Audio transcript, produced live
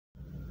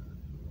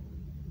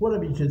What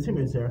up, YouTube?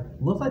 Timmy's here.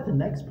 Looks like the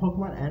next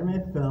Pokemon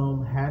anime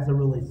film has a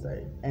release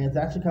date, and it's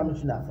actually coming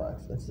to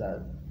Netflix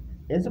instead.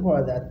 It's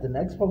reported that the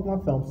next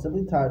Pokemon film,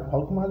 simply titled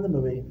Pokemon the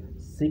Movie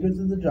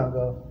Secrets of the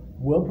Jungle,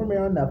 will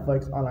premiere on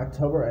Netflix on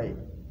October 8th.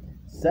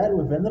 Set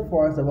within the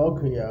forest of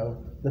Okuyo,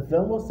 the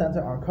film will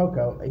center on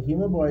Koko, a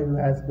human boy who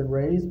has been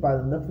raised by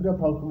the mythical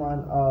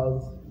Pokemon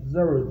of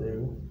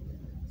Gerudo.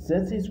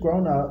 Since he's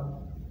grown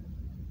up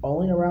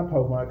only around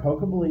Pokemon,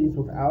 Koko believes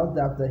without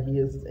doubt that he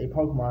is a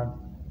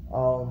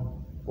Pokemon.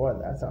 Boy,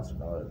 that sounds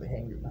familiar.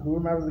 Who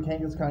remembers the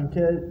Kangaskhan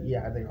Kid?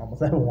 Yeah, I think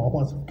almost everyone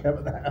wants to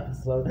forget that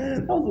episode.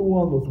 That was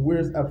one of those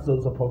weirdest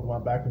episodes of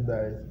Pokemon back in the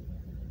days.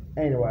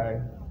 Anyway,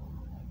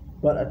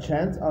 but a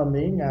chance on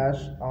meeting Ash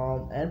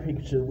and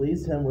Pikachu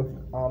leads him with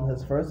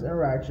his first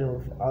interaction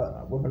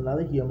with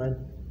another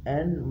human,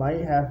 and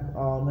might have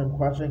him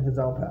questioning his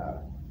own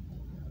path.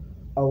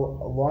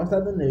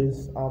 Alongside the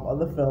news of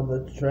the film,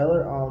 the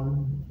trailer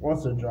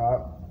also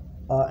dropped.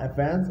 And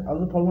fans of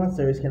the Pokemon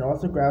series can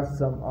also grab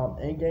some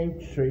in-game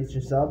treats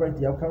to celebrate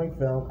the upcoming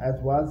film, as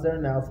well as their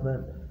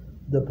announcement.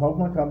 The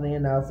Pokemon Company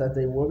announced that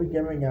they will be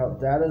giving out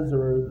Data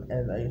Zarude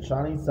and a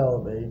Shiny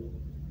Celebi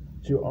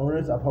to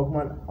owners of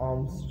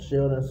Pokemon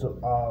Shield and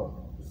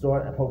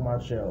Sword and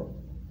Pokemon Shield.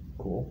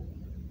 Cool.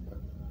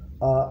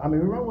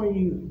 Remember when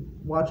you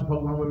watch a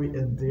Pokemon movie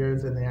in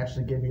theaters and they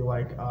actually give you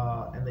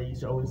and they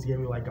used to always give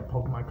you like a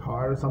Pokemon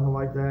card or something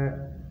like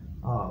that?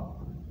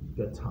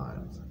 Good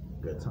times.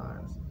 Good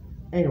times.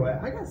 Anyway,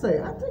 I gotta say,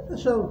 I think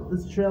this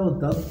trailer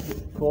does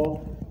look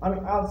cool.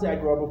 Obviously, I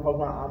grew up with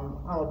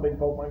Pokemon. I'm a big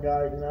Pokemon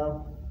guy,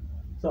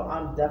 so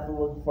I'm definitely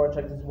looking forward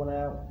to check this one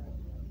out.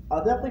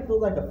 I'll definitely feel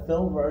like a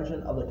film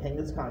version of the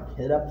Kangaskhan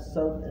Kid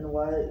episode in a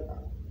way.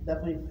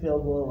 Definitely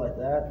feels a little like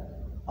that.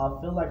 I'll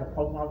feel like a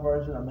Pokemon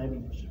version of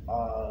maybe,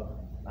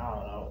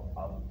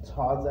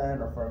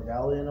 Tarzan or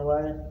Ferngully in a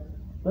way.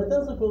 But it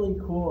does look really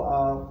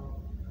cool.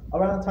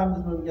 Around the time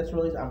this movie gets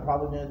released, I'm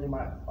probably gonna do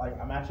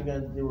I'm actually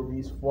gonna do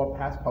reviews for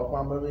past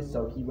Pokemon movies,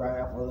 so keep right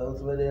out for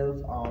those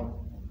videos.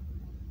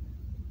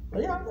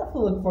 But yeah, I'm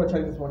definitely looking forward to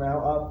checking this one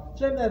out.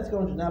 Shame that it's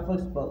going to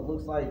Netflix, but it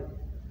looks like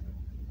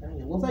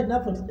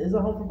Netflix is a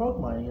home for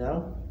Pokemon.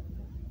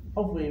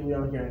 Hopefully we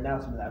don't hear an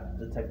announcement that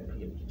Detective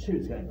Pikachu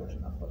is gonna go to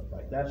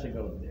Netflix. That should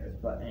go to theirs.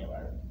 But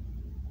anyway,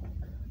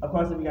 of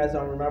course, if you guys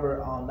don't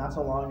remember, not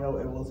so long ago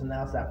it was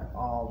announced that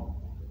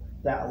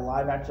that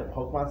live-action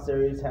Pokemon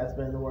series has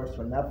been in the works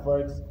for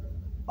Netflix.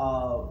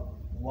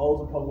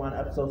 Loads of Pokemon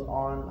episodes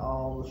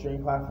on the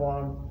streaming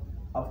platform.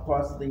 Of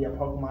course, the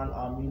Pokemon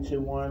Mewtwo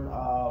one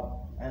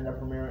ended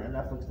up premiering on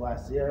Netflix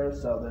last year,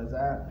 so there's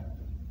that.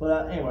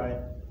 But anyway,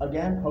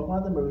 again,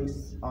 Pokemon the Movie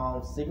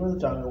Secret of the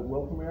Jungle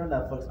will premiere on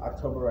Netflix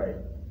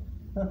October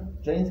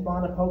 8th. James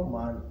Bond of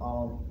Pokemon,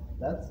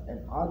 that's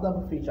an odd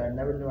double feature I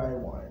never knew I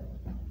wanted.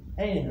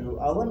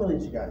 Anywho, let me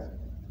leave you guys.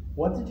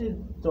 What did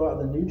you thought of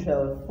the new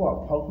trailer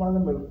for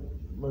Pokemon the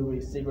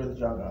Movie Secret of the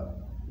Jungle?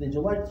 Did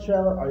you like the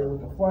trailer? Are you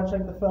looking forward to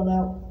check the film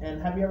out?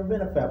 And have you ever been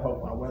a fan of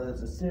Pokemon, whether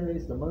it's the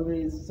series, the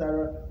movies,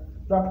 etc.?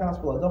 Drop comments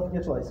below. Don't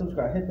forget to like,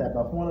 subscribe, hit that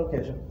bell for more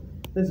notification.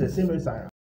 This is Simon signing.